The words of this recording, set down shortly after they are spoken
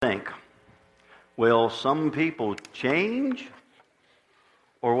Will some people change,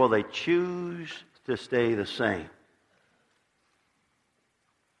 or will they choose to stay the same?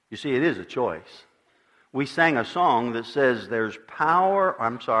 You see, it is a choice. We sang a song that says there's power,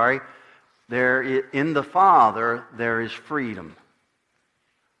 in the Father there is freedom.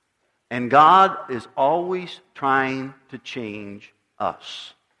 And God is always trying to change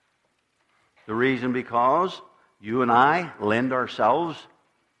us. The reason because you and I lend ourselves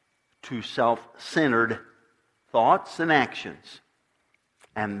to self-centered thoughts and actions.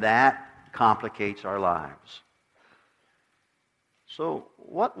 And that complicates our lives. So,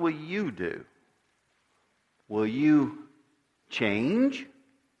 what will you do? Will you change?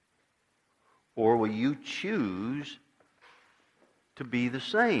 Or will you choose to be the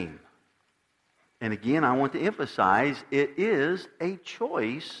same? And again, I want to emphasize, it is a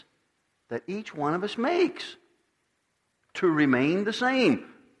choice that each one of us makes to remain the same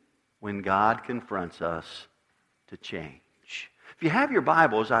when God confronts us to change. If you have your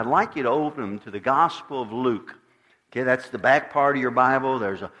Bibles, I'd like you to open them to the Gospel of Luke. Okay, that's the back part of your Bible.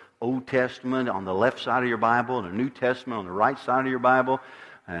 There's an Old Testament on the left side of your Bible and a New Testament on the right side of your Bible.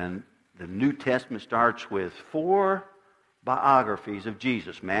 And the New Testament starts with 4 biographies of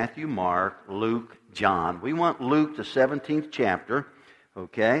Jesus: Matthew, Mark, Luke, John. We want Luke, the 17th chapter,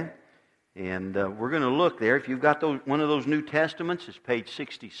 okay? And we're going to look there. If you've got one of those New Testaments, it's page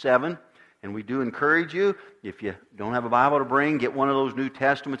 67. And we do encourage you, if you don't have a Bible to bring, get one of those New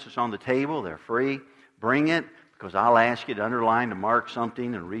Testaments that's on the table. They're free. Bring it, because I'll ask you to underline, to mark something.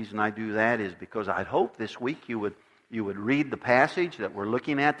 And the reason I do that is because I'd hope this week you would read the passage that we're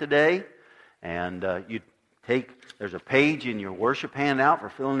looking at today. And there's a page in your worship handout for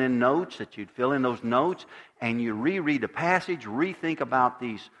filling in notes, that you'd fill in those notes, and you reread the passage, rethink about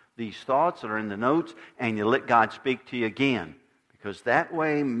these thoughts that are in the notes, and you let God speak to you again. Because that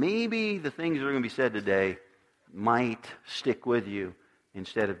way, maybe the things that are going to be said today might stick with you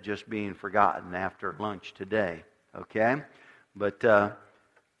instead of just being forgotten after lunch today. Okay? But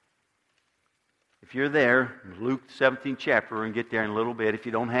if you're there, Luke 17th chapter, we're going to get there in a little bit. If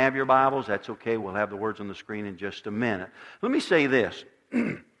you don't have your Bibles, that's okay. We'll have the words on the screen in just a minute. Let me say this.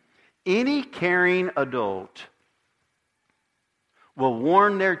 Any caring adult will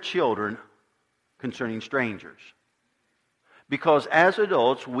warn their children concerning strangers. Because as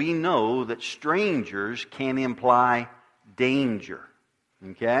adults, we know that strangers can imply danger.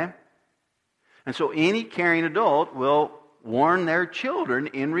 Okay? And so any caring adult will warn their children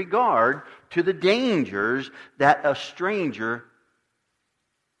in regard to the dangers that a stranger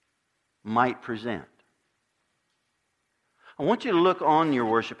might present. I want you to look on your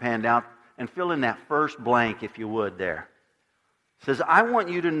worship handout and fill in that first blank, if you would, there. It says, I want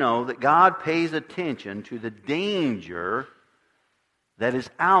you to know that God pays attention to the danger that is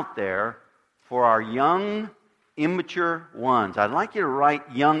out there for our young, immature ones. I'd like you to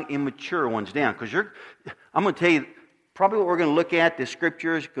write young, immature ones down, because I'm going to tell you, probably what we're going to look at, this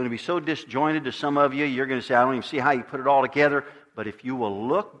scripture is going to be so disjointed to some of you, you're going to say, I don't even see how you put it all together. But if you will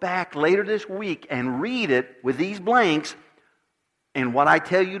look back later this week and read it with these blanks, and what I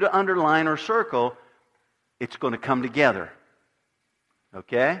tell you to underline or circle, it's going to come together.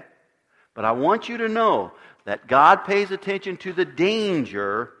 Okay? But I want you to know that God pays attention to the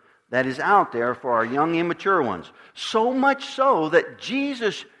danger that is out there for our young, immature ones. So much so that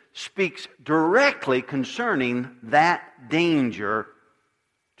Jesus speaks directly concerning that danger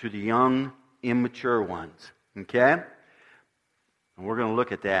to the young, immature ones. Okay? And we're going to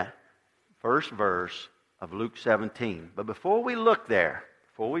look at that first verse of Luke 17. But before we look there,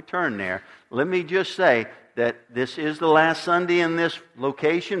 before we turn there, let me just say that this is the last Sunday in this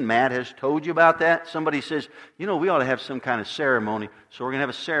location. Matt has told you about that. Somebody says, we ought to have some kind of ceremony. So we're going to have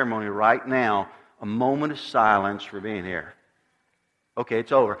a ceremony right now, a moment of silence for being here. Okay,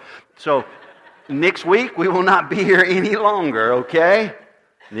 it's over. So next week, we will not be here any longer, okay?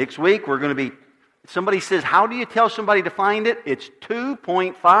 Next week, we're going to be... Somebody says, how do you tell somebody to find it? It's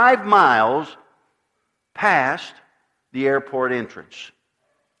 2.5 miles past the airport entrance.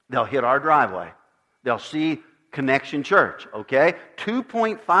 They'll hit our driveway. They'll see Connection Church, okay?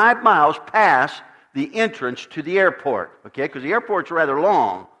 2.5 miles past the entrance to the airport, okay? Because the airport's rather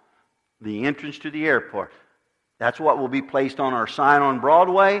long. The entrance to the airport. That's what will be placed on our sign on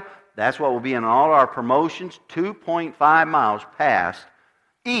Broadway. That's what will be in all our promotions. 2.5 miles past,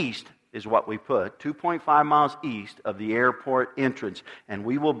 east is what we put. 2.5 miles east of the airport entrance. And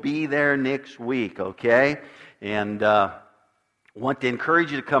we will be there next week, okay? And want to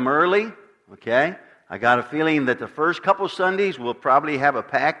encourage you to come early, okay? I got a feeling that the first couple Sundays we'll probably have a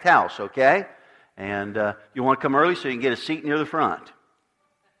packed house, okay? And you want to come early so you can get a seat near the front,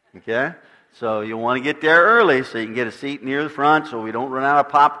 okay? So you'll want to get there early so you can get a seat near the front so we don't run out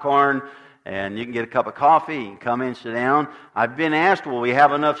of popcorn, and you can get a cup of coffee. You can come in, sit down. I've been asked, will we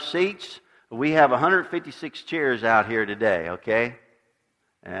have enough seats? We have 156 chairs out here today, okay?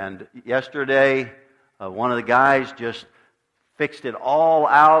 And yesterday, one of the guys just fixed it all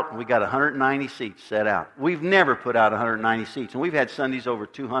out. We got 190 seats set out. We've never put out 190 seats, and we've had Sundays over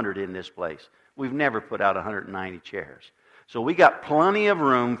 200 in this place. We've never put out 190 chairs. So we got plenty of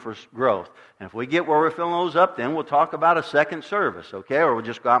room for growth. And if we get where we're filling those up, then we'll talk about a second service, okay? Or we'll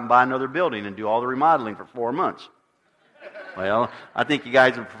just go out and buy another building and do all the remodeling for 4 months. Well, I think you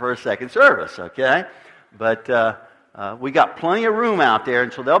guys would prefer a second service, okay? But we got plenty of room out there,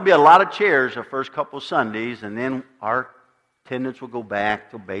 and so there'll be a lot of chairs the first couple of Sundays, and then our attendance will go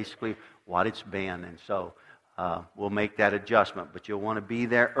back to basically what it's been. And so we'll make that adjustment, but you'll want to be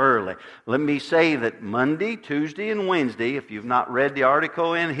there early. Let me say that Monday, Tuesday, and Wednesday, if you've not read the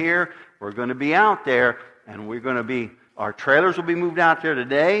article in here, we're going to be out there, and our trailers will be moved out there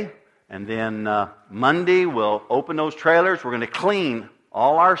today, and then Monday we'll open those trailers. We're going to clean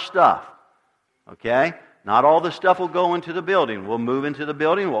all our stuff, okay? Not all the stuff will go into the building. We'll move into the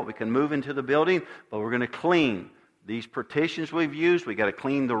building, what we can move into the building, but we're going to clean these partitions we've used. We've got to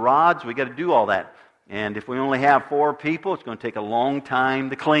clean the rods. We've got to do all that. And if we only have 4 people, it's going to take a long time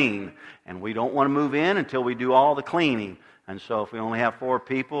to clean. And we don't want to move in until we do all the cleaning. And so if we only have 4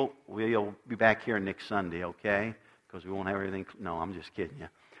 people, we'll be back here next Sunday, okay? Because we won't have everything. No, I'm just kidding you.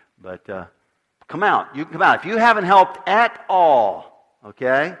 But come out. You can come out. If you haven't helped at all,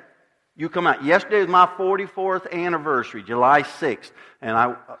 okay, you come out. Yesterday was my 44th anniversary, July 6th.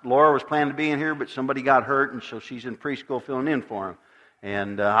 And Laura was planning to be in here, but somebody got hurt, and so she's in preschool filling in for him.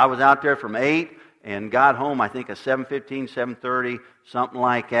 And I was out there from 8 and got home, I think, at 7:15, 7:30, something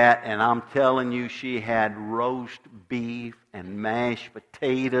like that. And I'm telling you, she had roast beef and mashed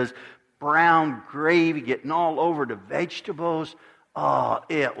potatoes, brown gravy getting all over the vegetables. Oh,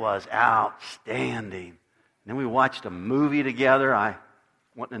 it was outstanding. And then we watched a movie together. I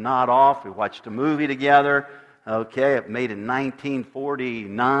wanted to nod off. We watched a movie together. Okay, it made in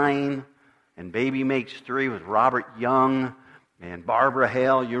 1949. And Baby Makes 3 with Robert Young and Barbara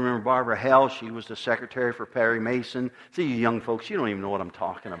Hale. You remember Barbara Hale? She was the secretary for Perry Mason. See, you young folks, you don't even know what I'm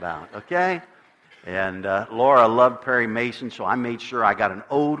talking about, okay? And Laura loved Perry Mason, so I made sure I got an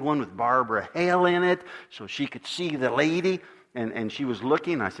old one with Barbara Hale in it so she could see the lady. And she was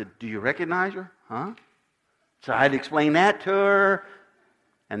looking. I said, do you recognize her? Huh? So I had to explain that to her.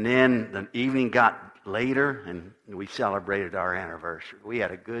 And then the evening got later, and we celebrated our anniversary. We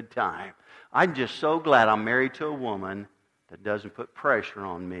had a good time. I'm just so glad I'm married to a woman that doesn't put pressure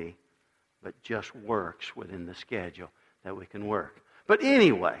on me, but just works within the schedule that we can work. But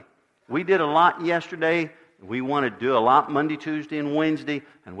anyway, we did a lot yesterday. We want to do a lot Monday, Tuesday, and Wednesday,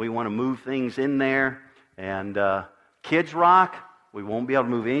 and we want to move things in there. And Kids Rock, we won't be able to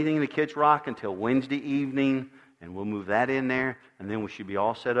move anything in the Kids Rock until Wednesday evening, and we'll move that in there, and then we should be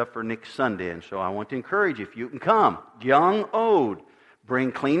all set up for next Sunday. And so I want to encourage you, if you can come, young, old,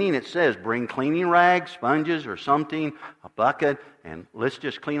 bring cleaning. It says bring cleaning rags, sponges, or something, a bucket, and let's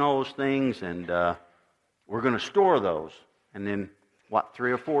just clean all those things, and we're going to store those. And then,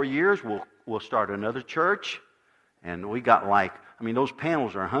 3 or 4 years, we'll start another church, and we got those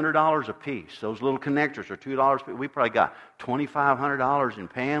panels are $100 a piece. Those little connectors are $2 a piece. We probably got $2,500 in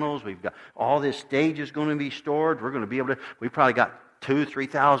panels. We've got all this stage is going to be stored. We're going to be able to. We probably got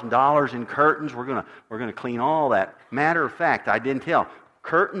 $2,000-$3,000 in curtains. We're going to clean all that. Matter of fact, I didn't tell.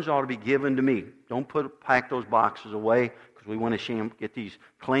 Curtains ought to be given to me. Don't pack those boxes away, because we want to get these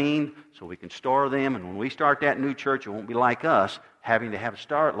cleaned so we can store them. And when we start that new church, it won't be like us having to have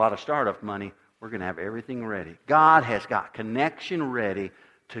a lot of startup money. We're going to have everything ready. God has got connection ready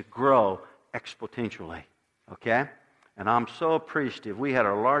to grow exponentially. Okay? And I'm so appreciative. We had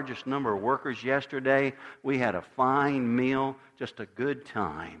our largest number of workers yesterday. We had a fine meal, just a good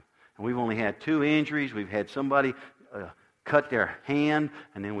time. And we've only had 2 injuries. We've had somebody cut their hand,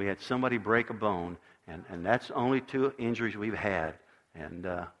 and then we had somebody break a bone. And that's only 2 injuries we've had. And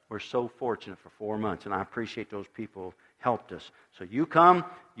we're so fortunate for 4 months. And I appreciate those people who helped us. So you come,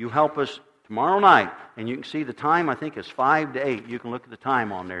 you help us tomorrow night, and you can see the time, I think, is 5 to 8. You can look at the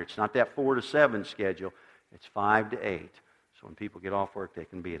time on there. It's not that 4 to 7 schedule. It's 5 to 8. So when people get off work, they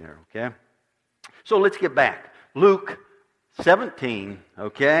can be there, okay? So let's get back. Luke 17,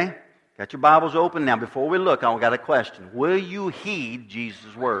 okay? Got your Bibles open. Now, before we look, I've got a question. Will you heed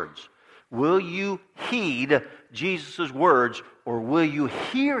Jesus' words? Will you heed Jesus' words, or will you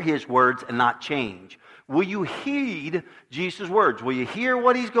hear His words and not change? Will you heed Jesus' words? Will you hear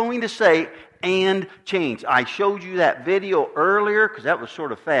what He's going to say and change. I showed you that video earlier because that was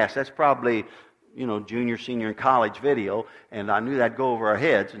sort of fast. That's probably, junior, senior, and college video, and I knew that'd go over our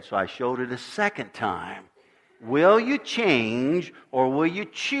heads, and so I showed it a second time. Will you change, or will you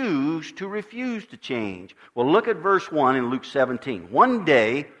choose to refuse to change? Well, look at verse 1 in Luke 17. One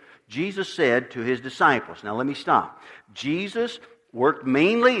day, Jesus said to his disciples, now let me stop. Jesus worked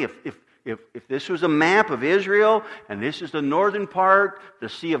mainly, if this was a map of Israel, and this is the northern part, the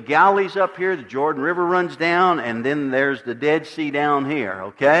Sea of Galilee's up here, the Jordan River runs down, and then there's the Dead Sea down here,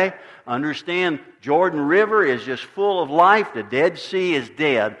 okay? Understand, Jordan River is just full of life. The Dead Sea is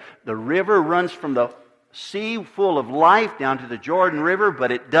dead. The river runs from the sea full of life down to the Jordan River,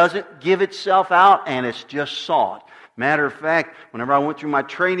 but it doesn't give itself out, and it's just salt. Matter of fact, whenever I went through my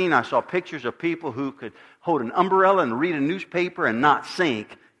training, I saw pictures of people who could hold an umbrella and read a newspaper and not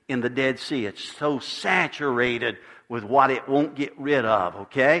sink in the Dead Sea. It's so saturated with what it won't get rid of,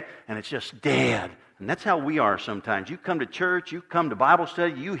 okay? And it's just dead. And that's how we are sometimes. You come to church, you come to Bible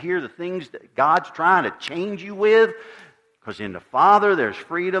study, you hear the things that God's trying to change you with, because in the Father there's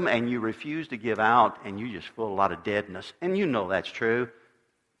freedom, and you refuse to give out, and you just feel a lot of deadness. And you know that's true.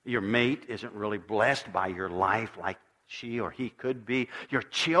 Your mate isn't really blessed by your life like she or he could be. Your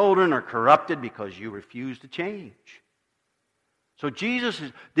children are corrupted because you refuse to change. So Jesus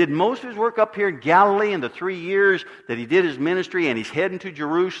did most of his work up here in Galilee in the 3 years that he did his ministry, and he's heading to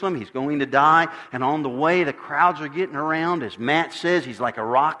Jerusalem. He's going to die, and on the way the crowds are getting around. As Matt says, he's like a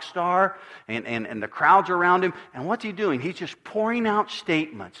rock star, and the crowds are around him. And what's he doing? He's just pouring out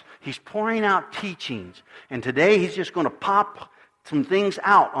statements. He's pouring out teachings. And today he's just going to pop some things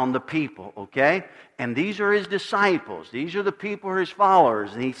out on the people, okay? And these are his disciples. These are the people who are his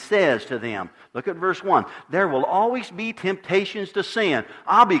followers. And he says to them, look at verse 1, there will always be temptations to sin.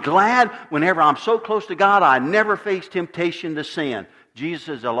 I'll be glad whenever I'm so close to God I never face temptation to sin. Jesus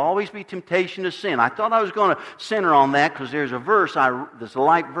says there'll always be temptation to sin. I thought I was going to center on that because there's a verse, there's a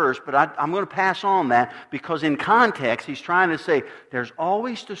light verse, but I'm going to pass on that because in context he's trying to say there's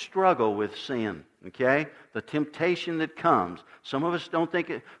always the struggle with sin, okay? The temptation that comes. Some of us don't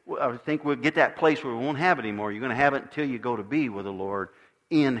think we'll get that place where we won't have it anymore. You're going to have it until you go to be with the Lord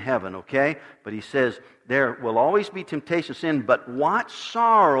in heaven, okay? But he says there will always be temptation to sin, but what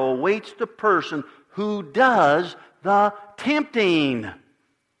sorrow awaits the person who does the tempting.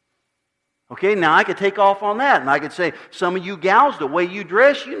 Okay, now I could take off on that, and I could say, some of you gals, the way you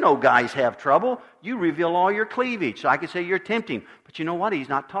dress, you know guys have trouble. You reveal all your cleavage. So I could say you're tempting. But you know what? He's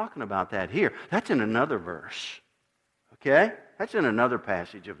not talking about that here. That's in another verse. Okay? That's in another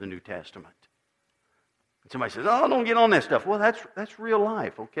passage of the New Testament. And somebody says, oh, don't get on that stuff. Well, that's real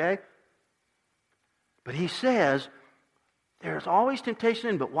life, okay? But he says, there's always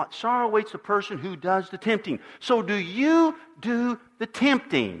temptation, but what sorrow awaits the person who does the tempting. So do you do the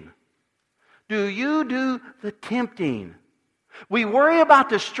tempting? Do you do the tempting? We worry about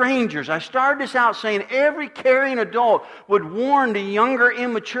the strangers. I started this out saying every caring adult would warn the younger,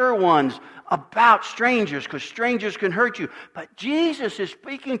 immature ones about strangers because strangers can hurt you. But Jesus is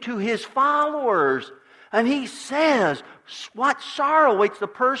speaking to his followers, and he says, what sorrow awaits the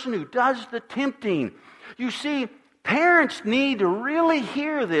person who does the tempting? You see, parents need to really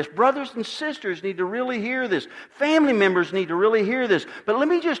hear this. Brothers and sisters need to really hear this. Family members need to really hear this. But let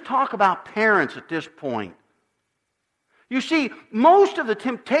me just talk about parents at this point. You see, most of the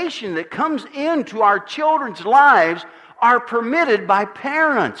temptation that comes into our children's lives are permitted by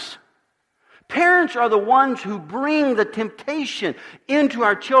parents. Parents are the ones who bring the temptation into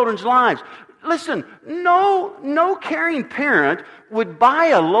our children's lives. Listen, no caring parent would buy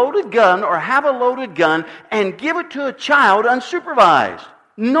a loaded gun or have a loaded gun and give it to a child unsupervised.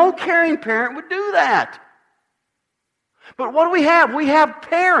 No caring parent would do that. But what do we have? We have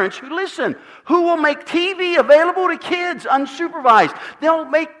parents who will make TV available to kids unsupervised. They'll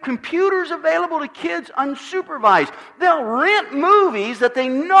make computers available to kids unsupervised. They'll rent movies that they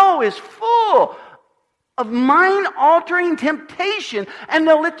know is full of mind-altering temptation, and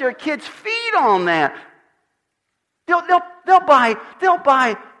they'll let their kids feed on that. They'll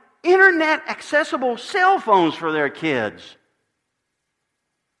buy internet-accessible cell phones for their kids.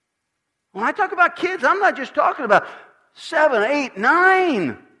 When I talk about kids, I'm not just talking about 7, 8,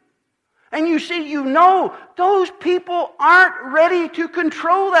 9. And you see, those people aren't ready to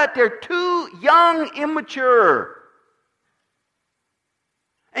control that. They're too young, immature.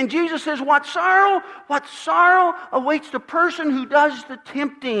 And Jesus says, what sorrow awaits the person who does the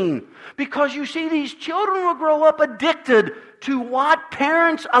tempting. Because you see, these children will grow up addicted to what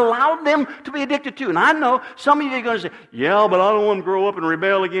parents allowed them to be addicted to. And I know some of you are going to say, yeah, but I don't want them to grow up and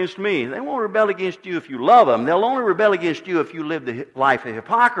rebel against me. They won't rebel against you if you love them. They'll only rebel against you if you live the life of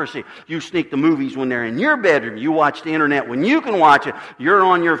hypocrisy. You sneak the movies when they're in your bedroom. You watch the internet when you can watch it. You're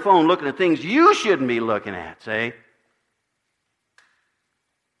on your phone looking at things you shouldn't be looking at, see?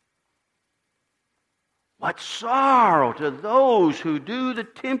 What sorrow to those who do the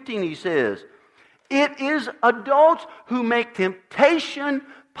tempting, he says. It is adults who make temptation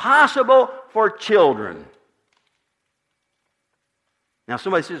possible for children. Now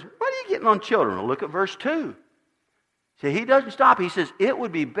somebody says, what are you getting on children? Well, look at verse 2. See, he doesn't stop. He says, it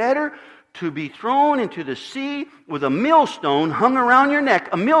would be better to be thrown into the sea with a millstone hung around your neck.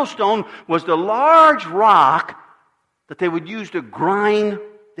 A millstone was the large rock that they would use to grind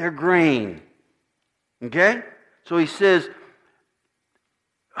their grain. Okay? So he says,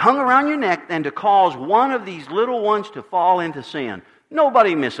 hung around your neck than to cause one of these little ones to fall into sin.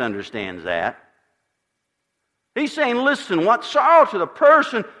 Nobody misunderstands that. He's saying, listen, what sorrow to the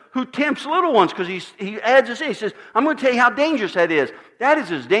person who tempts little ones, because he adds this in. He says, I'm going to tell you how dangerous that is. That is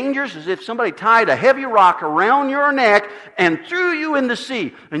as dangerous as if somebody tied a heavy rock around your neck and threw you in the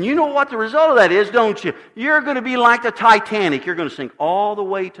sea. And you know what the result of that is, don't you? You're going to be like the Titanic. You're going to sink all the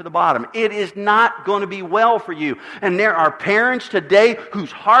way to the bottom. It is not going to be well for you. And there are parents today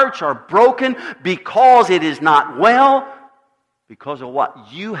whose hearts are broken because it is not well, because of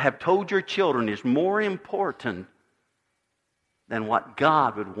what you have told your children is more important than what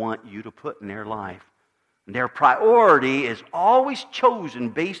God would want you to put in their life. And their priority is always chosen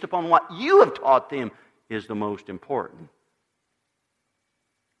based upon what you have taught them is the most important.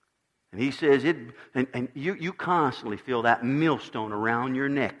 And he says, you constantly feel that millstone around your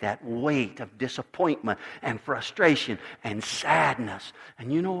neck, that weight of disappointment and frustration and sadness.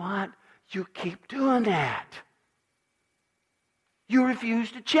 And you know what? You keep doing that. You refuse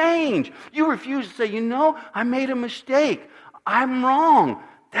to change. You refuse to say, you know, I made a mistake. I'm wrong.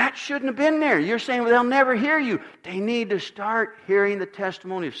 That shouldn't have been there. You're saying, well, they'll never hear you. They need to start hearing the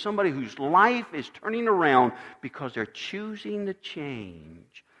testimony of somebody whose life is turning around because they're choosing to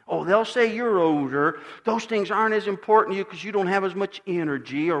change. Oh, they'll say you're older. Those things aren't as important to you because you don't have as much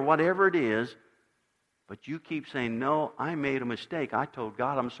energy or whatever it is. But you keep saying, no, I made a mistake. I told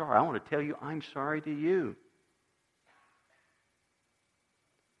God I'm sorry. I want to tell you I'm sorry to you.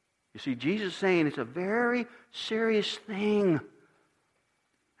 You see, Jesus is saying it's a very serious thing.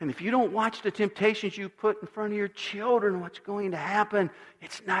 And if you don't watch the temptations you put in front of your children, what's going to happen?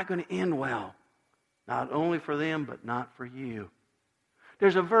 It's not going to end well. Not only for them, but not for you.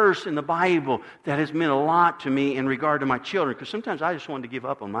 There's a verse in the Bible that has meant a lot to me in regard to my children, because sometimes I just wanted to give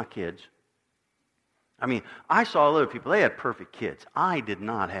up on my kids. I mean, I saw other people, they had perfect kids. I did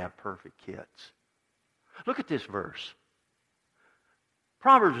not have perfect kids. Look at this verse.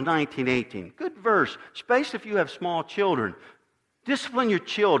 Proverbs 19:18. Good verse. Especially if you have small children. Discipline your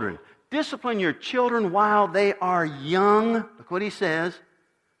children. Discipline your children while they are young. Look what he says.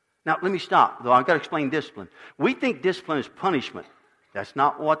 Now, let me stop, though. I've got to explain discipline. We think discipline is punishment. That's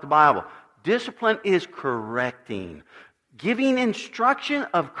not what the Bible. Discipline is correcting. Giving instruction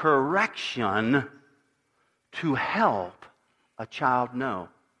of correction to help a child know.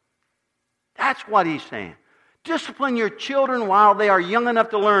 That's what he's saying. Discipline your children while they are young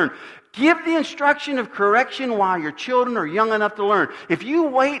enough to learn. Give the instruction of correction while your children are young enough to learn. If you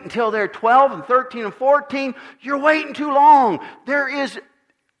wait until they're 12 and 13 and 14, you're waiting too long. There is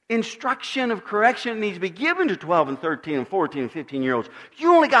instruction of correction that needs to be given to 12 and 13 and 14 and 15-year-olds.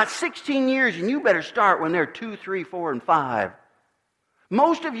 You only got 16 years, and you better start when they're 2, 3, 4, and 5.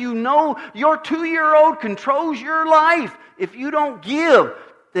 Most of you know your 2-year-old controls your life if you don't give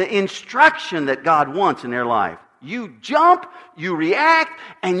the instruction that God wants in their life. You jump, you react,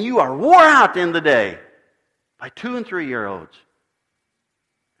 and you are wore out at the end of the day by 2 and 3-year-olds.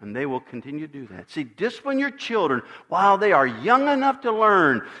 And they will continue to do that. See, discipline your children while they are young enough to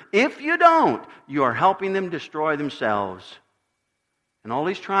learn. If you don't, you are helping them destroy themselves. And all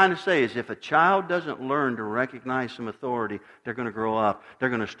he's trying to say is if a child doesn't learn to recognize some authority, they're going to grow up. They're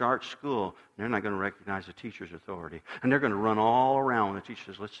going to start school. And they're not going to recognize the teacher's authority. And they're going to run all around when the teacher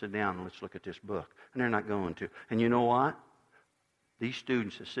says, let's sit down and let's look at this book. And they're not going to. And you know what? These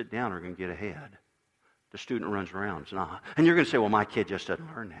students that sit down are going to get ahead. The student runs around is not. And you're going to say, well, my kid just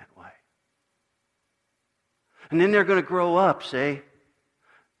doesn't learn that way. And then they're going to grow up, say,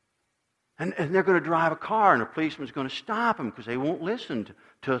 and they're going to drive a car, and a policeman's going to stop them because they won't listen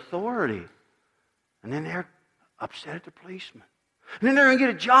to authority. And then they're upset at the policeman. And then they're going to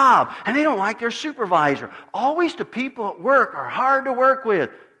get a job, and they don't like their supervisor. Always the people at work are hard to work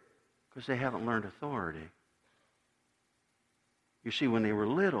with because they haven't learned authority. You see, when they were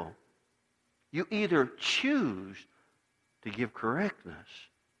little, you either choose to give correctness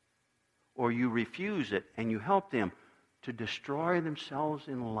or you refuse it and you help them to destroy themselves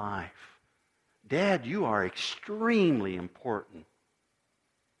in life. Dad, you are extremely important.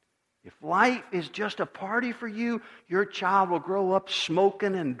 If life is just a party for you, your child will grow up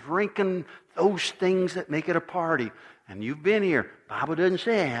smoking and drinking those things that make it a party. And you've been here. Bible doesn't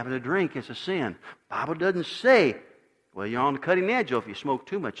say having a drink is a sin. Bible doesn't say, well, you're on the cutting edge, or if you smoke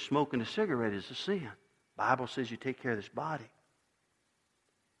too much, smoking a cigarette is a sin. Bible says you take care of this body.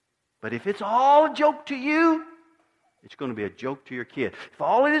 But if it's all a joke to you, it's going to be a joke to your kid. If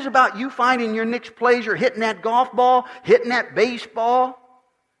all it is about you finding your next pleasure, hitting that golf ball, hitting that baseball,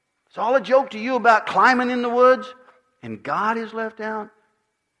 it's all a joke to you about climbing in the woods, and God is left out,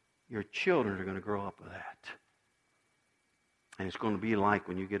 your children are going to grow up with that. And it's going to be like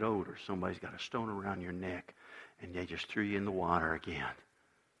when you get older, somebody's got a stone around your neck, and they just threw you in the water again.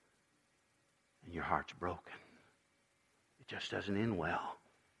 And your heart's broken. It just doesn't end well.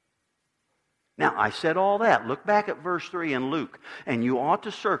 Now, I said all that. Look back at verse 3 in Luke, and you ought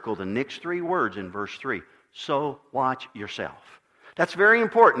to circle the next 3 words in verse 3. So watch yourself. That's very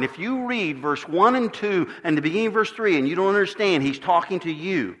important. If you read verse 1 and 2 and the beginning of verse 3 and you don't understand, he's talking to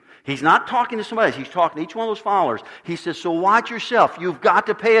you. He's not talking to somebody else. He's talking to each one of those followers. He says, so watch yourself. You've got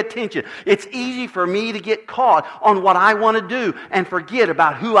to pay attention. It's easy for me to get caught on what I want to do and forget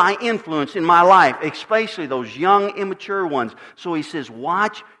about who I influence in my life, especially those young, immature ones. So he says,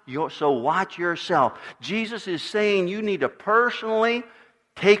 watch yourself. Jesus is saying you need to personally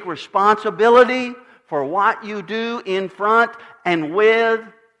take responsibility for what you do in front and with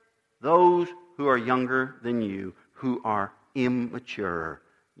those who are younger than you, who are immature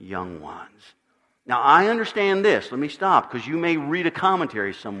young ones. Now, I understand this. Let me stop, because you may read a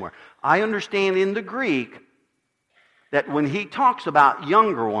commentary somewhere. I understand in the Greek that when he talks about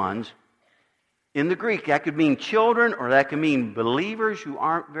younger ones, in the Greek, that could mean children or that could mean believers who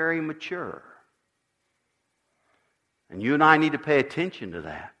aren't very mature. And you and I need to pay attention to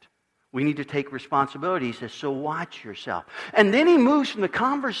that. We need to take responsibility. He says, so watch yourself. And then he moves from the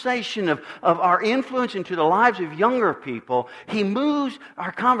conversation of our influence into the lives of younger people. He moves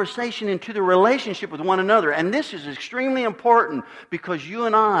our conversation into the relationship with one another. And this is extremely important because you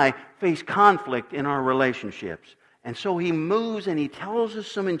and I face conflict in our relationships. And so he moves and he tells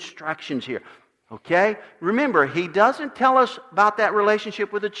us some instructions here. Okay? Remember, he doesn't tell us about that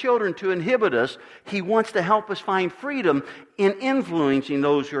relationship with the children to inhibit us. He wants to help us find freedom in influencing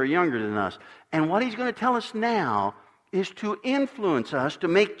those who are younger than us. And what he's going to tell us now is to influence us, to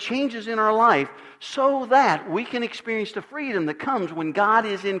make changes in our life so that we can experience the freedom that comes when God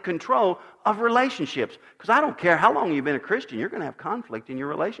is in control of relationships. Because I don't care how long you've been a Christian, you're going to have conflict in your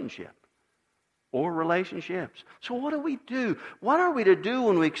relationship or relationships. So what do we do? What are we to do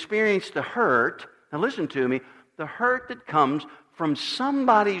when we experience the hurt? Now listen to me. The hurt that comes from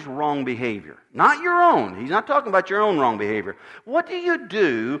somebody's wrong behavior. Not your own. He's not talking about your own wrong behavior. What do you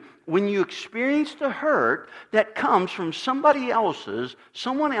do when you experience the hurt that comes from someone else's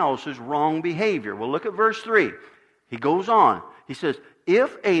wrong behavior? Well, look at verse 3. He goes on. He says,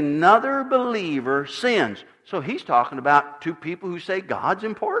 if another believer sins. So he's talking about 2 people who say God's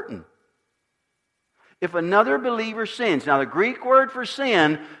important. If another believer sins. Now, the Greek word for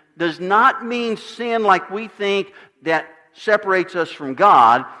sin does not mean sin like we think that separates us from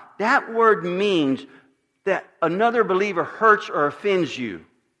God. That word means that another believer hurts or offends you.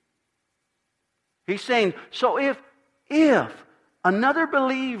 He's saying, so if another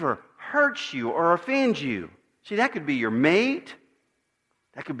believer hurts you or offends you, see, that could be your mate,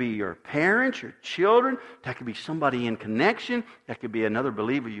 that could be your parents, your children. That could be somebody in connection. That could be another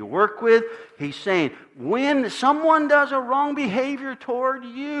believer you work with. He's saying, when someone does a wrong behavior toward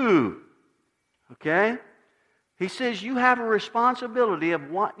you, okay? He says you have a responsibility of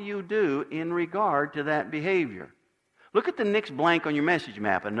what you do in regard to that behavior. Look at the next blank on your message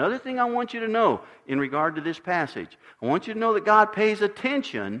map. Another thing I want you to know in regard to this passage. I want you to know that God pays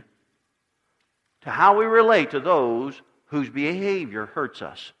attention to how we relate to those whose behavior hurts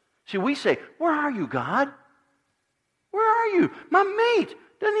us. See, we say, where are you, God? Where are you? My mate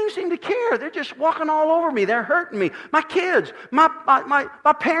doesn't even seem to care. They're just walking all over me. They're hurting me. My kids, my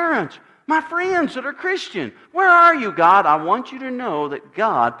parents, my friends that are Christian. Where are you, God? I want you to know that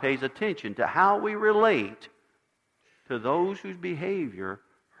God pays attention to how we relate to those whose behavior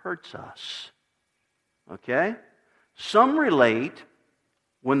hurts us. Okay? Some relate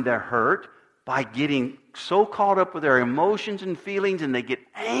when they're hurt by getting so caught up with their emotions and feelings and they get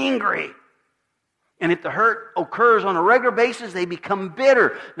angry. And if the hurt occurs on a regular basis, they become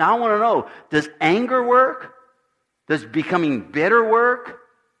bitter. Now I want to know, does anger work? Does becoming bitter work?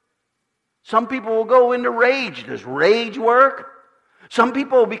 Some people will go into rage. Does rage work? Some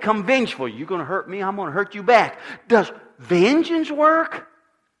people will become vengeful. You're going to hurt me, I'm going to hurt you back. Does vengeance work?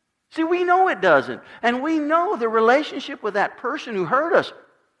 See, we know it doesn't. And we know the relationship with that person who hurt us.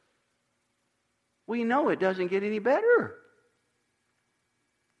 We know it doesn't get any better.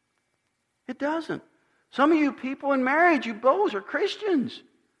 It doesn't. Some of you people in marriage, you both are Christians.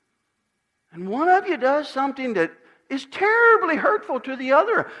 And one of you does something that is terribly hurtful to the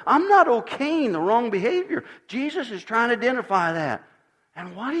other. I'm not okaying the wrong behavior. Jesus is trying to identify that.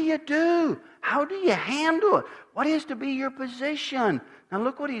 And what do? How do you handle it? What is to be your position? Now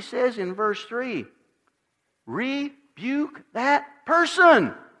look what he says in verse 3. Rebuke that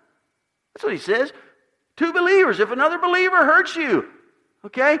person. That's what he says. To believers. If another believer hurts you,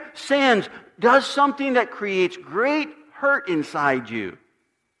 okay, sins, does something that creates great hurt inside you.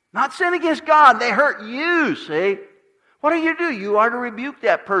 Not sin against God, they hurt you, see? What do? You are to rebuke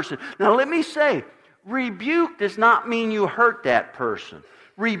that person. Now let me say, rebuke does not mean you hurt that person.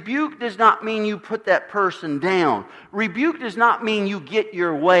 Rebuke does not mean you put that person down. Rebuke does not mean you get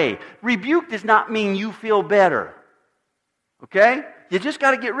your way. Rebuke does not mean you feel better. Okay? You just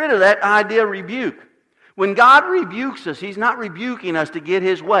got to get rid of that idea of rebuke. When God rebukes us, He's not rebuking us to get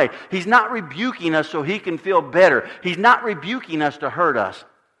His way. He's not rebuking us so He can feel better. He's not rebuking us to hurt us.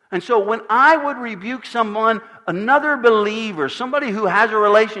 And so when I would rebuke someone, another believer, somebody who has a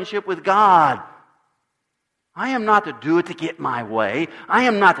relationship with God, I am not to do it to get my way. I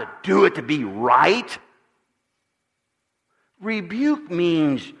am not to do it to be right. Rebuke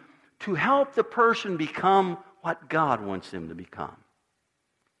means to help the person become what God wants them to become.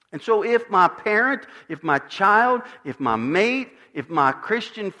 And so if my parent, if my child, if my mate, if my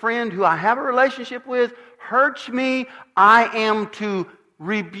Christian friend who I have a relationship with hurts me, I am to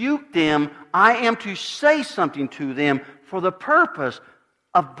rebuke them. I am to say something to them for the purpose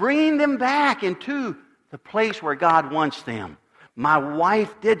of bringing them back into the place where God wants them. My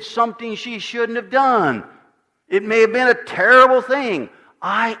wife did something she shouldn't have done. It may have been a terrible thing.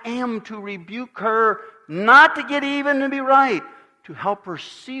 I am to rebuke her, not to get even to be right, to help her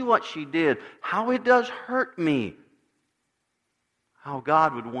see what she did, how it does hurt me, how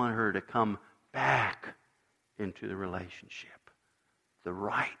God would want her to come back into the relationship the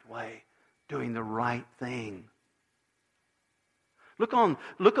right way, doing the right thing. Look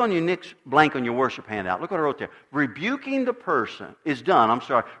on your next blank on your worship handout. Look what I wrote there. Rebuking the person is done.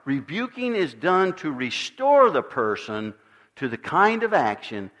 Rebuking is done to restore the person to the kind of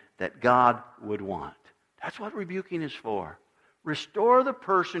action that God would want. That's what rebuking is for. Restore the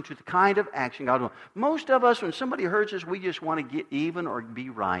person to the kind of action God wants. Most of us, when somebody hurts us, we just want to get even or be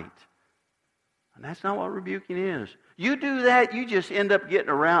right. And that's not what rebuking is. You do that, you just end up getting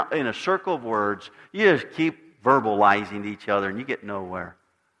around in a circle of words. You just keep verbalizing to each other and you get nowhere.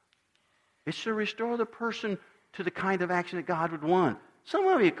 It's to restore the person to the kind of action that God would want. Some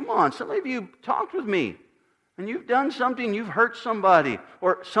of you talked with me and you've done something, you've hurt somebody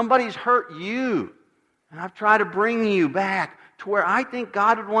or somebody's hurt you. And I've tried to bring you back to where I think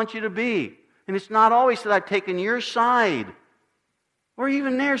God would want you to be. And it's not always that I've taken your side or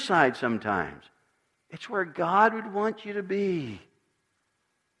even their side sometimes. It's where God would want you to be.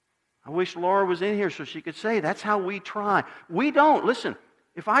 I wish Laura was in here so she could say, that's how we try. We don't. Listen,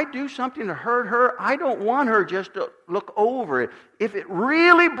 if I do something to hurt her, I don't want her just to look over it. If it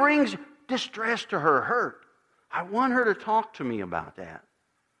really brings distress to her, hurt, I want her to talk to me about that.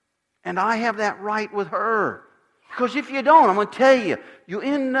 And I have that right with her. Because if you don't, I'm going to tell you, you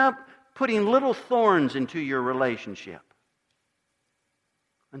end up putting little thorns into your relationship.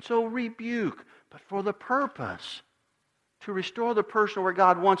 And so rebuke, but for the purpose to restore the person where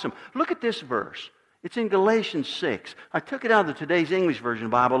God wants them. Look at this verse. It's in Galatians 6. I took it out of today's English Version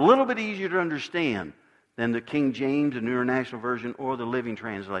Bible, a little bit easier to understand than the King James, the New International Version, or the Living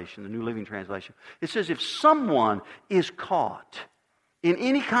Translation, the New Living Translation. It says, if someone is caught in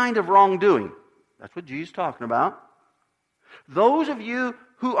any kind of wrongdoing, that's what Jesus is talking about, those of you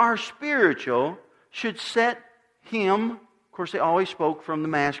who are spiritual should set him, of course they always spoke from the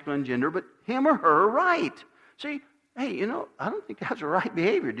masculine gender, but him or her right. See, hey, I don't think that's a right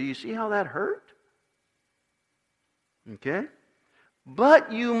behavior. Do you see how that hurt? Okay?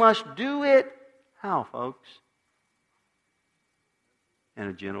 But you must do it, how, folks? In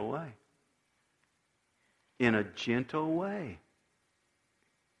a gentle way. In a gentle way.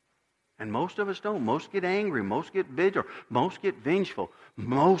 And most of us don't. Most get angry. Most get bitter. Most get vengeful.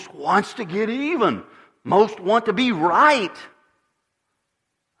 Most wants to get even. Most want to be right.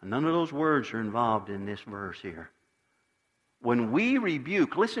 And none of those words are involved in this verse here. When we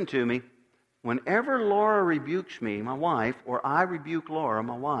rebuke, listen to me, whenever Laura rebukes me, my wife, or I rebuke Laura,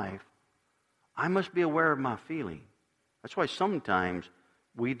 my wife, I must be aware of my feeling. That's why sometimes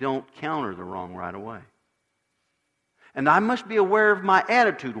we don't counter the wrong right away. And I must be aware of my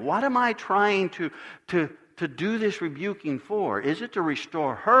attitude. What am I trying to do this rebuking for? Is it to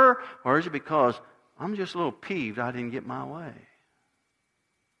restore her, or is it because I'm just a little peeved I didn't get my way?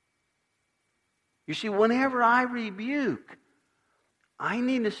 You see, whenever I rebuke, I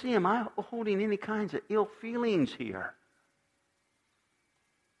need to see, am I holding any kinds of ill feelings here?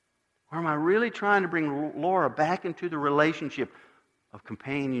 Or am I really trying to bring Laura back into the relationship of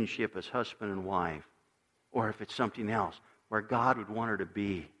companionship as husband and wife? Or if it's something else, where God would want her to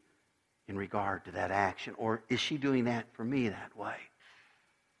be in regard to that action. Or is she doing that for me that way?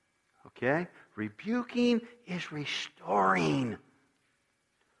 Okay? Rebuking is restoring.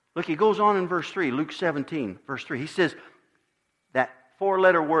 Look, he goes on in verse 3, Luke 17, verse 3. He says that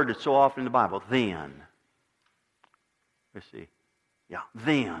four-letter word that's so often in the Bible, then. Let's see. Yeah,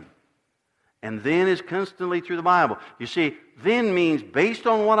 then. And then is constantly through the Bible. You see, then means, based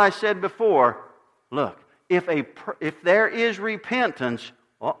on what I said before, look, if there is repentance,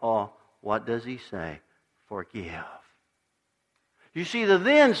 what does he say? Forgive. You see, the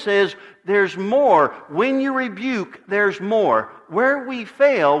then says there's more. When you rebuke, there's more. Where we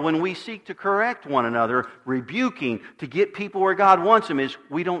fail when we seek to correct one another, rebuking to get people where God wants them, is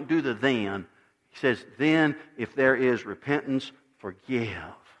we don't do the then. He says, then, if there is repentance, forgive.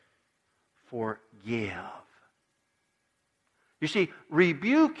 Forgive. You see,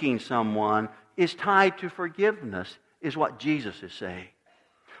 rebuking someone is tied to forgiveness, is what Jesus is saying.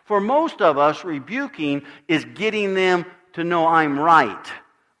 For most of us, rebuking is getting them to know I'm right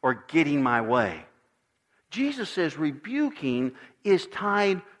or getting my way. Jesus says rebuking is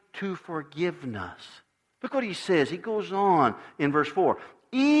tied to forgiveness. Look what he says. He goes on in verse 4.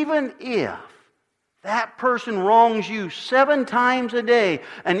 Even if that person wrongs you 7 times a day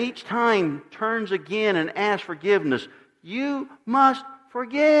and each time turns again and asks forgiveness, you must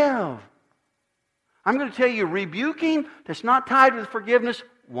forgive. I'm going to tell you, rebuking that's not tied with forgiveness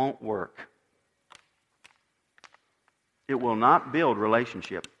won't work. It will not build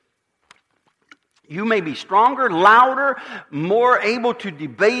relationship. You may be stronger, louder, more able to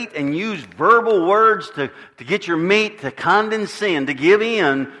debate and use verbal words to get your mate to condescend, to give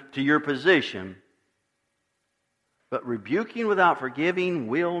in to your position. But rebuking without forgiving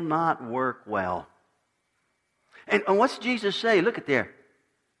will not work well. And what's Jesus say? Look at there.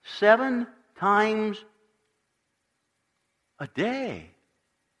 7 times a day.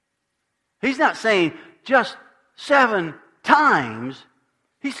 He's not saying just 7 times.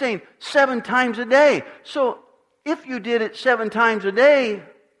 He's saying 7 times a day. So if you did it 7 times a day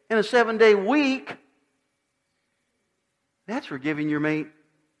in a 7-day week, that's forgiving your mate.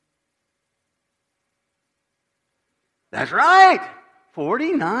 That's right.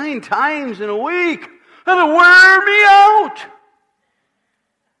 49 times in a week. That'll wear me out.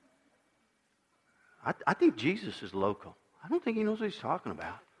 I think Jesus is local. I don't think he knows what he's talking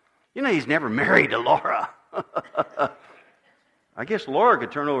about. You know, he's never married to Laura. I guess Laura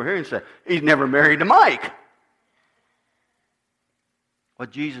could turn over here and say, he's never married to Mike.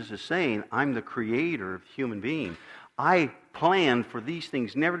 What Jesus is saying, I'm the creator of human being. I planned for these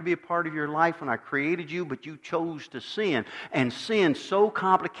things never to be a part of your life when I created you, but you chose to sin. And sin so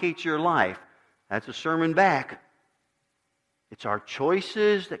complicates your life. That's a sermon back. It's our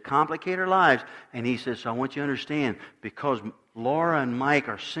choices that complicate our lives. And he says, so I want you to understand, because Laura and Mike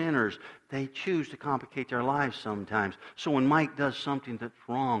are sinners, they choose to complicate their lives sometimes. So when Mike does something that's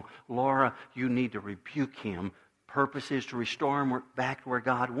wrong, Laura, you need to rebuke him. Purpose is to restore him back to where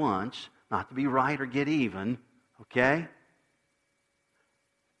God wants, not to be right or get even. Okay?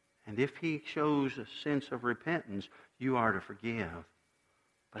 And if he shows a sense of repentance, you are to forgive.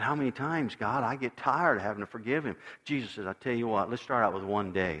 But how many times, God, I get tired of having to forgive him. Jesus says, I tell you what, let's start out with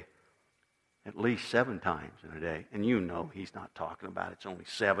one day. At least 7 times in a day. And you know he's not talking about it's only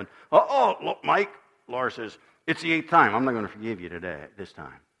 7. Look, Mike. Laura says, it's the 8th time. I'm not going to forgive you today, this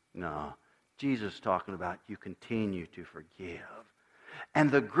time. No. Jesus is talking about you continue to forgive. And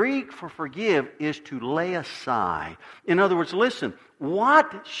the Greek for forgive is to lay aside. In other words, listen,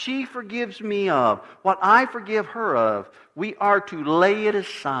 what she forgives me of, what I forgive her of, we are to lay it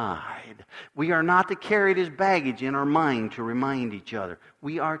aside. We are not to carry it as baggage in our mind to remind each other.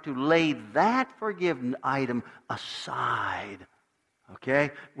 We are to lay that forgiven item aside.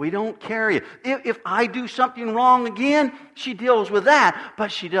 Okay? We don't carry it. If I do something wrong again, she deals with that,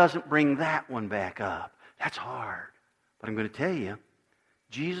 but she doesn't bring that one back up. That's hard. But I'm going to tell you,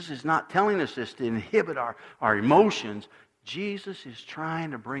 Jesus is not telling us this to inhibit our emotions. Jesus is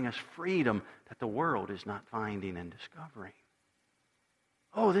trying to bring us freedom that the world is not finding and discovering.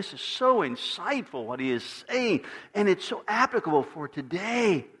 Oh, this is so insightful what he is saying, and it's so applicable for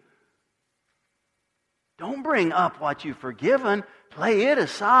today. Don't bring up what you've forgiven. Lay it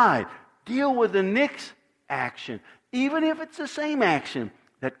aside. Deal with the next action, even if it's the same action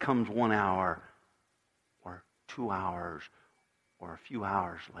that comes 1 hour or 2 hours or a few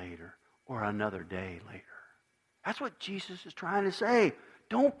hours later or another day later. That's what Jesus is trying to say.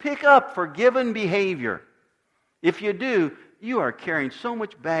 Don't pick up forgiven behavior. If you do, you are carrying so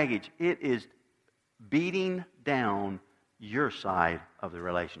much baggage, it is beating down your side of the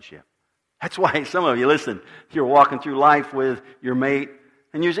relationship. That's why some of you, listen, you're walking through life with your mate,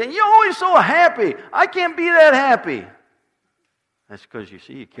 and you're saying, you're always so happy. I can't be that happy. That's because you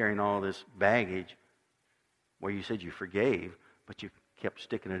see you're carrying all this baggage where you said you forgave, but you kept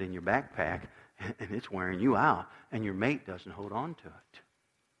sticking it in your backpack, and it's wearing you out, and your mate doesn't hold on to it.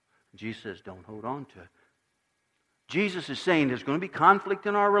 Jesus says, don't hold on to it. Jesus is saying there's going to be conflict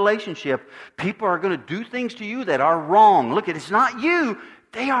in our relationship. People are going to do things to you that are wrong. Look, it's not you.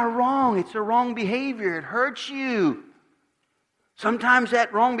 They are wrong. It's the wrong behavior. It hurts you. Sometimes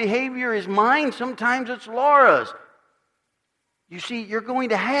that wrong behavior is mine. Sometimes it's Laura's. You see, you're going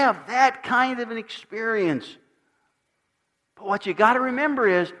to have that kind of an experience. But what you got to remember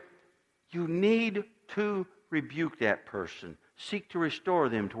is you need to rebuke that person. Seek to restore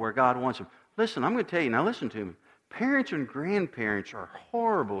them to where God wants them. Listen, I'm going to tell you, now listen to me. Parents and grandparents are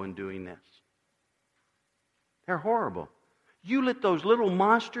horrible in doing this. They're horrible. You let those little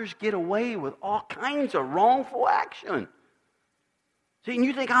monsters get away with all kinds of wrongful action. See, and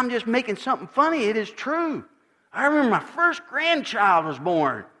you think I'm just making something funny. It is true. I remember my first grandchild was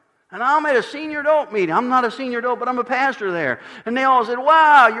born. And I'm at a senior adult meeting. I'm not a senior adult, but I'm a pastor there. And they all said,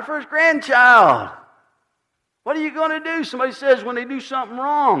 wow, your first grandchild. What are you going to do? Somebody says when they do something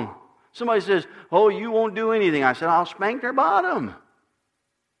wrong. Somebody says, oh, you won't do anything. I said, I'll spank their bottom.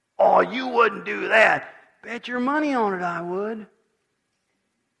 Oh, you wouldn't do that. Bet your money on it, I would.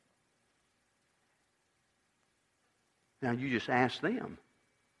 Now, you just ask them.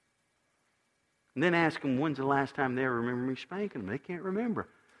 And then ask them, when's the last time they ever remember me spanking them? They can't remember.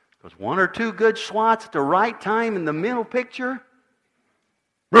 Because 1 or 2 good swats at the right time in the mental picture.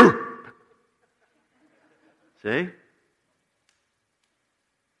 See?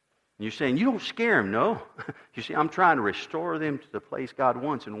 And you're saying, you don't scare them. No. You see, I'm trying to restore them to the place God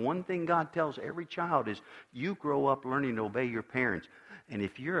wants. And one thing God tells every child is, you grow up learning to obey your parents. And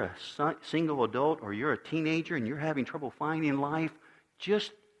if you're a single adult or you're a teenager and you're having trouble finding life,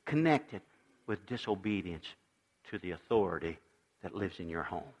 just connect it with disobedience to the authority that lives in your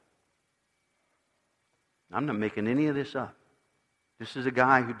home. I'm not making any of this up. This is a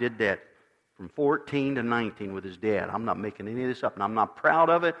guy who did that from 14 to 19 with his dad. I'm not making any of this up, and I'm not proud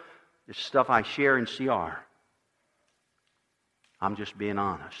of it. It's stuff I share in CR. I'm just being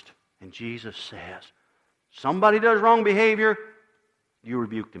honest. And Jesus says, somebody does wrong behavior, you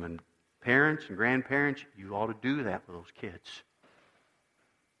rebuke them. And parents and grandparents, you ought to do that with those kids.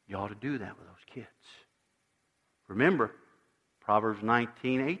 You ought to do that with those kids. Remember, Proverbs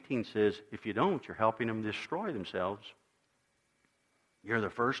 19:18 says, if you don't, you're helping them destroy themselves. You're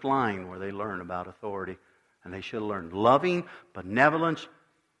the first line where they learn about authority. And they should learn loving, benevolence,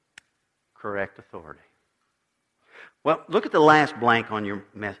 correct authority. Well, look at the last blank on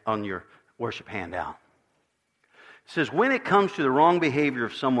your worship handout. It says, when it comes to the wrong behavior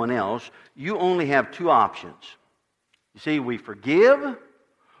of someone else, you only have 2 options. You see, we forgive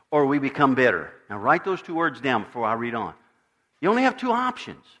or we become bitter. Now write those 2 words down before I read on. You only have 2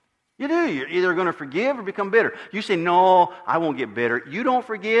 options. You do. You're either going to forgive or become bitter. You say, no, I won't get bitter. You don't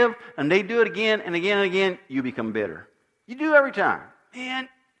forgive, and they do it again and again and again, you become bitter. You do every time. Man,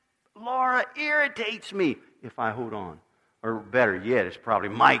 Laura irritates me if I hold on. Or better yet, it's probably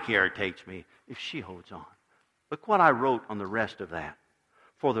Mike irritates me if she holds on. Look what I wrote on the rest of that.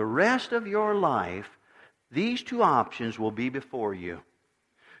 For the rest of your life, these 2 options will be before you.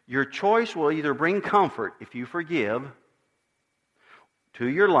 Your choice will either bring comfort if you forgive to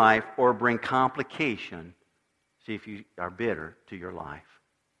your life or bring complication, see if you are bitter, to your life.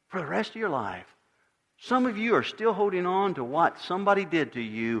 For the rest of your life. Some of you are still holding on to what somebody did to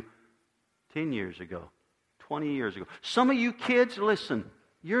you 10 years ago, 20 years ago. Some of you kids, listen,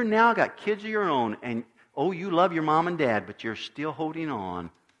 you're now got kids of your own, and you love your mom and dad, but you're still holding on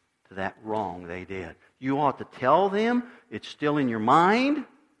to that wrong they did. You ought to tell them it's still in your mind,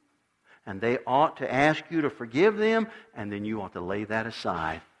 and they ought to ask you to forgive them, and then you ought to lay that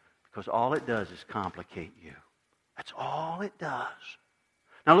aside, because all it does is complicate you. That's all it does.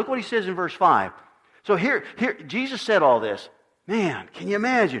 Now look what he says in verse 5. So here, Jesus said all this. Man, can you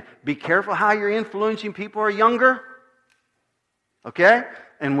imagine? Be careful how you're influencing people who are younger. Okay?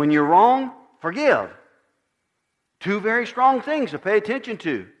 And when you're wrong, forgive. Two very strong things to pay attention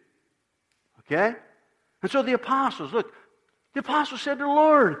to. Okay? And so the apostles, look, the apostles said to the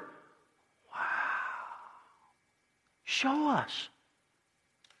Lord, wow, show us.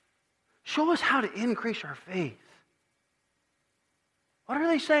 Show us how to increase our faith. What are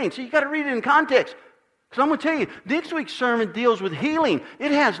they saying? So you got to read it in context. Because I'm going to tell you, next week's sermon deals with healing.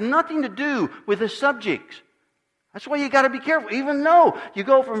 It has nothing to do with the subjects. That's why you got to be careful. Even though you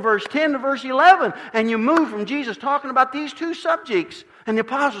go from verse 10 to verse 11, and you move from Jesus talking about these two subjects, and the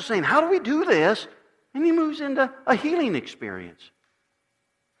apostles saying, how do we do this? And he moves into a healing experience.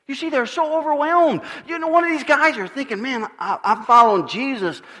 You see, they're so overwhelmed. You know, one of these guys are thinking, man, I'm following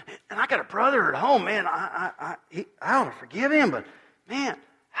Jesus, and I got a brother at home, man, I ought to forgive him, but man,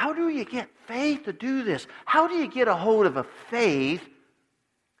 how do you get faith to do this? How do you get a hold of a faith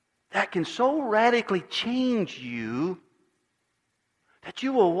that can so radically change you that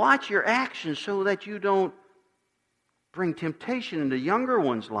you will watch your actions so that you don't bring temptation into younger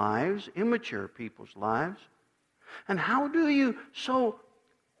ones' lives, immature people's lives? And how do you so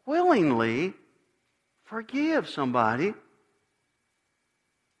willingly forgive somebody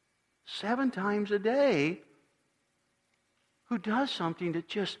 7 times a day who does something that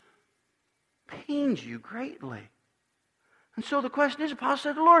just pains you greatly? And so the question is, the apostle said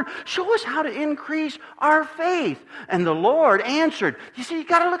to the Lord, show us how to increase our faith. And the Lord answered. You see, you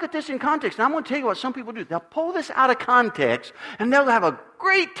got to look at this in context. And I'm going to tell you what some people do. They'll pull this out of context, and they'll have a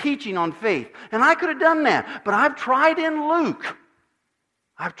great teaching on faith. And I could have done that. But I've tried in Luke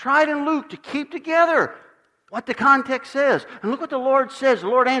to keep together what the context says. And look what the Lord says. The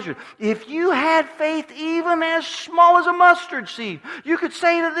Lord answered, if you had faith even as small as a mustard seed, you could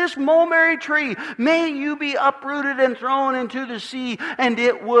say to this mulberry tree, may you be uprooted and thrown into the sea, and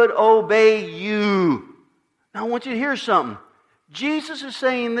it would obey you. Now I want you to hear something. Jesus is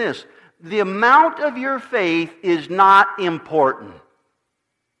saying this, the amount of your faith is not important.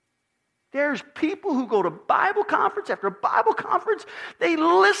 There's people who go to Bible conference after Bible conference. They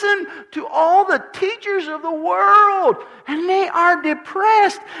listen to all the teachers of the world, and they are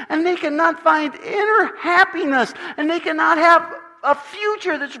depressed, and they cannot find inner happiness, and they cannot have a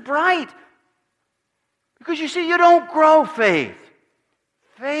future that's bright. Because you see, you don't grow faith.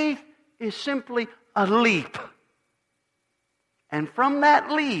 Faith is simply a leap. And from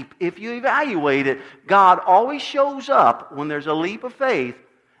that leap, if you evaluate it, God always shows up when there's a leap of faith.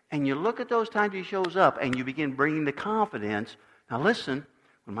 And you look at those times He shows up, and you begin bringing the confidence. Now listen,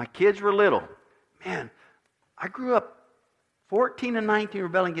 when my kids were little, man, I grew up 14 and 19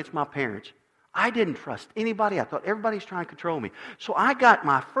 rebelling against my parents. I didn't trust anybody. I thought everybody's trying to control me. So I got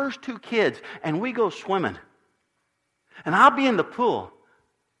my first 2 kids, and we go swimming. And I'll be in the pool,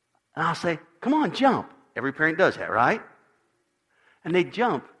 and I'll say, come on, jump. Every parent does that, right? And they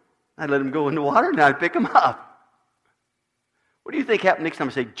jump. I'd let them go in the water, and I'd pick them up. What do you think happened next time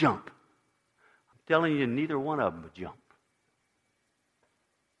I say jump? I'm telling you, neither one of them would jump.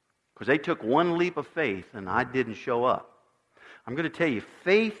 Because they took one leap of faith and I didn't show up. I'm going to tell you,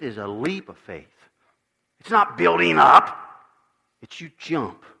 faith is a leap of faith. It's not building up. It's you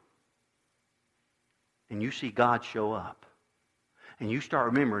jump. And you see God show up. And you start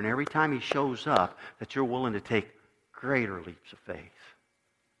remembering every time He shows up that you're willing to take greater leaps of faith.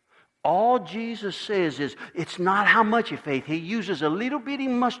 All Jesus says is, it's not how much of faith. He uses a little bitty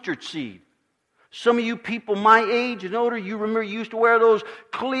mustard seed. Some of you people my age and older, you remember you used to wear those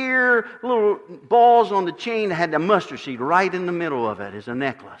clear little balls on the chain that had the mustard seed right in the middle of it as a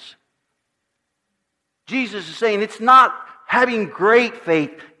necklace. Jesus is saying it's not having great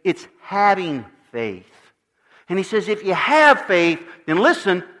faith, it's having faith. And He says if you have faith, then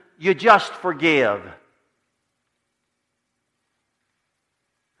listen, you just forgive.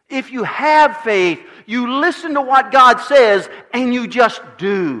 If you have faith, you listen to what God says and you just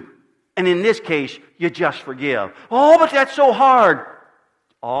do. And in this case, you just forgive. Oh, but that's so hard.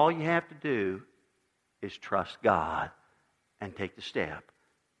 All you have to do is trust God and take the step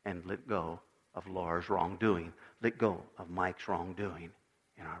and let go of Laura's wrongdoing. Let go of Mike's wrongdoing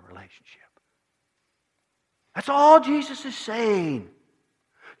in our relationship. That's all Jesus is saying.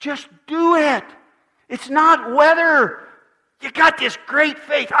 Just do it. It's not whether. You got this great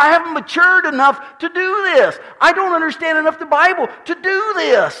faith. I haven't matured enough to do this. I don't understand enough the Bible to do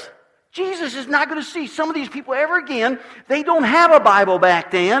this. Jesus is not going to see some of these people ever again. They don't have a Bible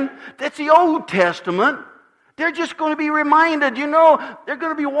back then. That's the Old Testament. They're just going to be reminded, they're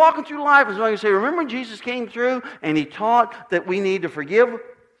going to be walking through life. And so I can say, remember when Jesus came through and He taught that we need to forgive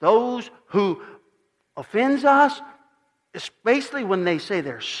those who offends us, especially when they say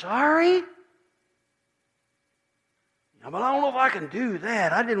they're sorry. But I don't know if I can do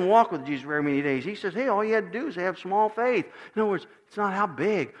that. I didn't walk with Jesus very many days. He says, hey, all you had to do is have small faith. In other words, it's not how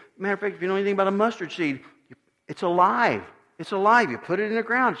big. Matter of fact, if you know anything about a mustard seed, it's alive. It's alive. You put it in the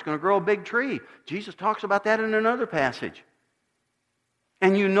ground, it's going to grow a big tree. Jesus talks about that in another passage.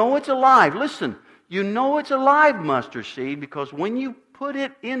 And you know it's alive. Listen, you know it's a live mustard seed because when you put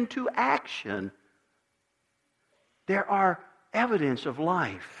it into action, there are evidence of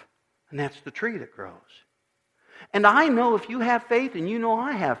life. And that's the tree that grows. And I know if you have faith, and you know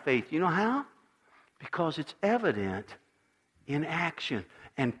I have faith, you know how? Because it's evident in action.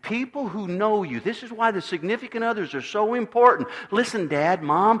 And people who know you, this is why the significant others are so important. Listen, Dad,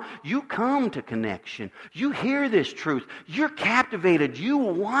 Mom, you come to Connection. You hear this truth. You're captivated. You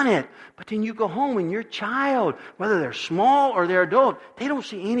want it. But then you go home and your child, whether they're small or they're adult, they don't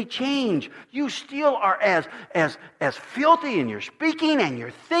see any change. You still are as filthy in your speaking and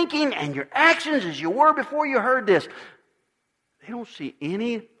your thinking and your actions as you were before you heard this. They don't see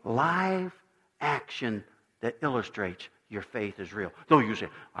any live action that illustrates your faith is real. Though you say,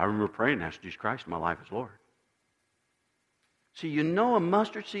 I remember praying and asked Jesus Christ in my life as Lord. See, you know a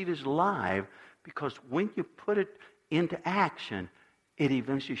mustard seed is live because when you put it into action, it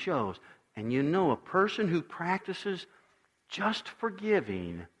eventually shows. And you know a person who practices just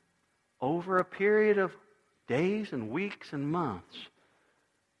forgiving over a period of days and weeks and months,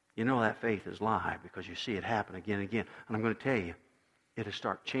 you know that faith is live because you see it happen again and again. And I'm going to tell you, it'll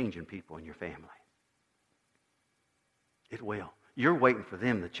start changing people in your family. It will. You're waiting for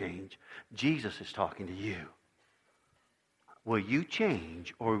them to change. Jesus is talking to you. Will you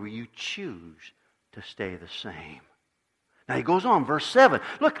change or will you choose to stay the same? Now he goes on, verse 7.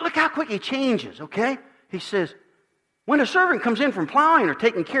 Look how quick he changes, okay? He says, when a servant comes in from plowing or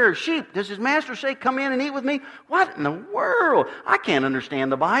taking care of sheep, does his master say, come in and eat with me? What in the world? I can't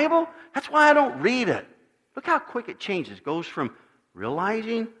understand the Bible. That's why I don't read it. Look how quick it changes. It goes from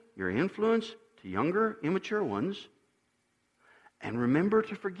realizing your influence to younger, immature ones. And remember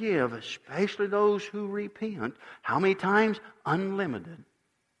to forgive, especially those who repent. How many times? Unlimited.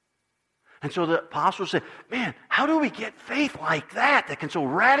 And so the apostles said, man, how do we get faith like that can so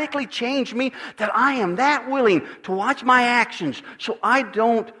radically change me that I am that willing to watch my actions so I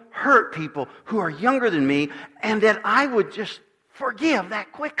don't hurt people who are younger than me and that I would just forgive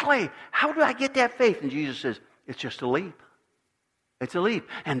that quickly? How do I get that faith? And Jesus says, it's just a leap. It's a leap.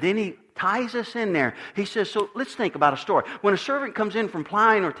 And then he ties us in there. He says, so let's think about a story. When a servant comes in from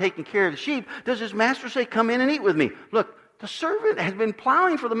plowing or taking care of the sheep, does his master say, come in and eat with me? Look, the servant has been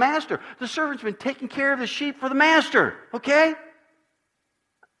plowing for the master. The servant's been taking care of the sheep for the master. Okay?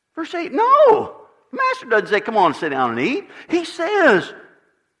 Verse 8, no. The master doesn't say, come on, sit down and eat. He says,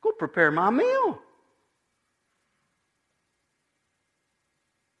 go prepare my meal.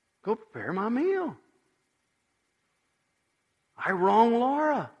 Go prepare my meal. I wronged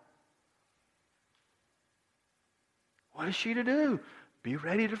Laura. What is she to do? Be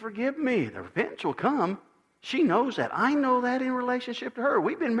ready to forgive me. The repentance will come. She knows that. I know that in relationship to her.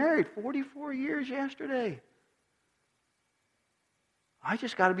 We've been married 44 years yesterday. I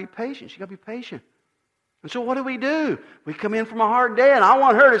just got to be patient. She got to be patient. And so what do? We come in from a hard day and I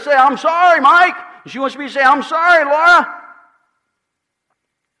want her to say, I'm sorry, Mike. And she wants me to say, I'm sorry, Laura.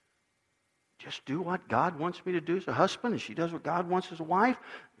 Just do what God wants me to do as a husband, and she does what God wants as a wife.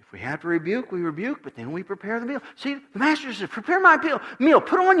 If we have to rebuke, we rebuke, but then we prepare the meal. See, the master says, prepare my meal,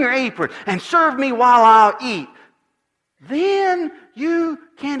 put on your apron, and serve me while I'll eat. Then you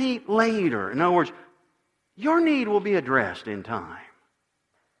can eat later. In other words, your need will be addressed in time.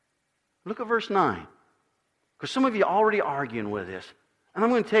 Look at verse 9. Because some of you are already arguing with this. And I'm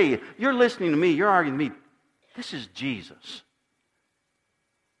going to tell you, you're listening to me, you're arguing with me. This is Jesus.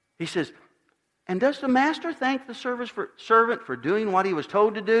 He says, and does the master thank the servant for doing what he was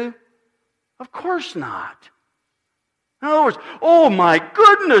told to do? Of course not. In other words, oh my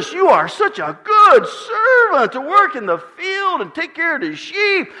goodness, you are such a good servant to work in the field and take care of the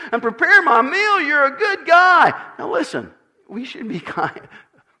sheep and prepare my meal. You're a good guy. Now listen, we should be kind.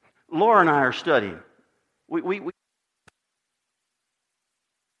 Laura and I are studying. We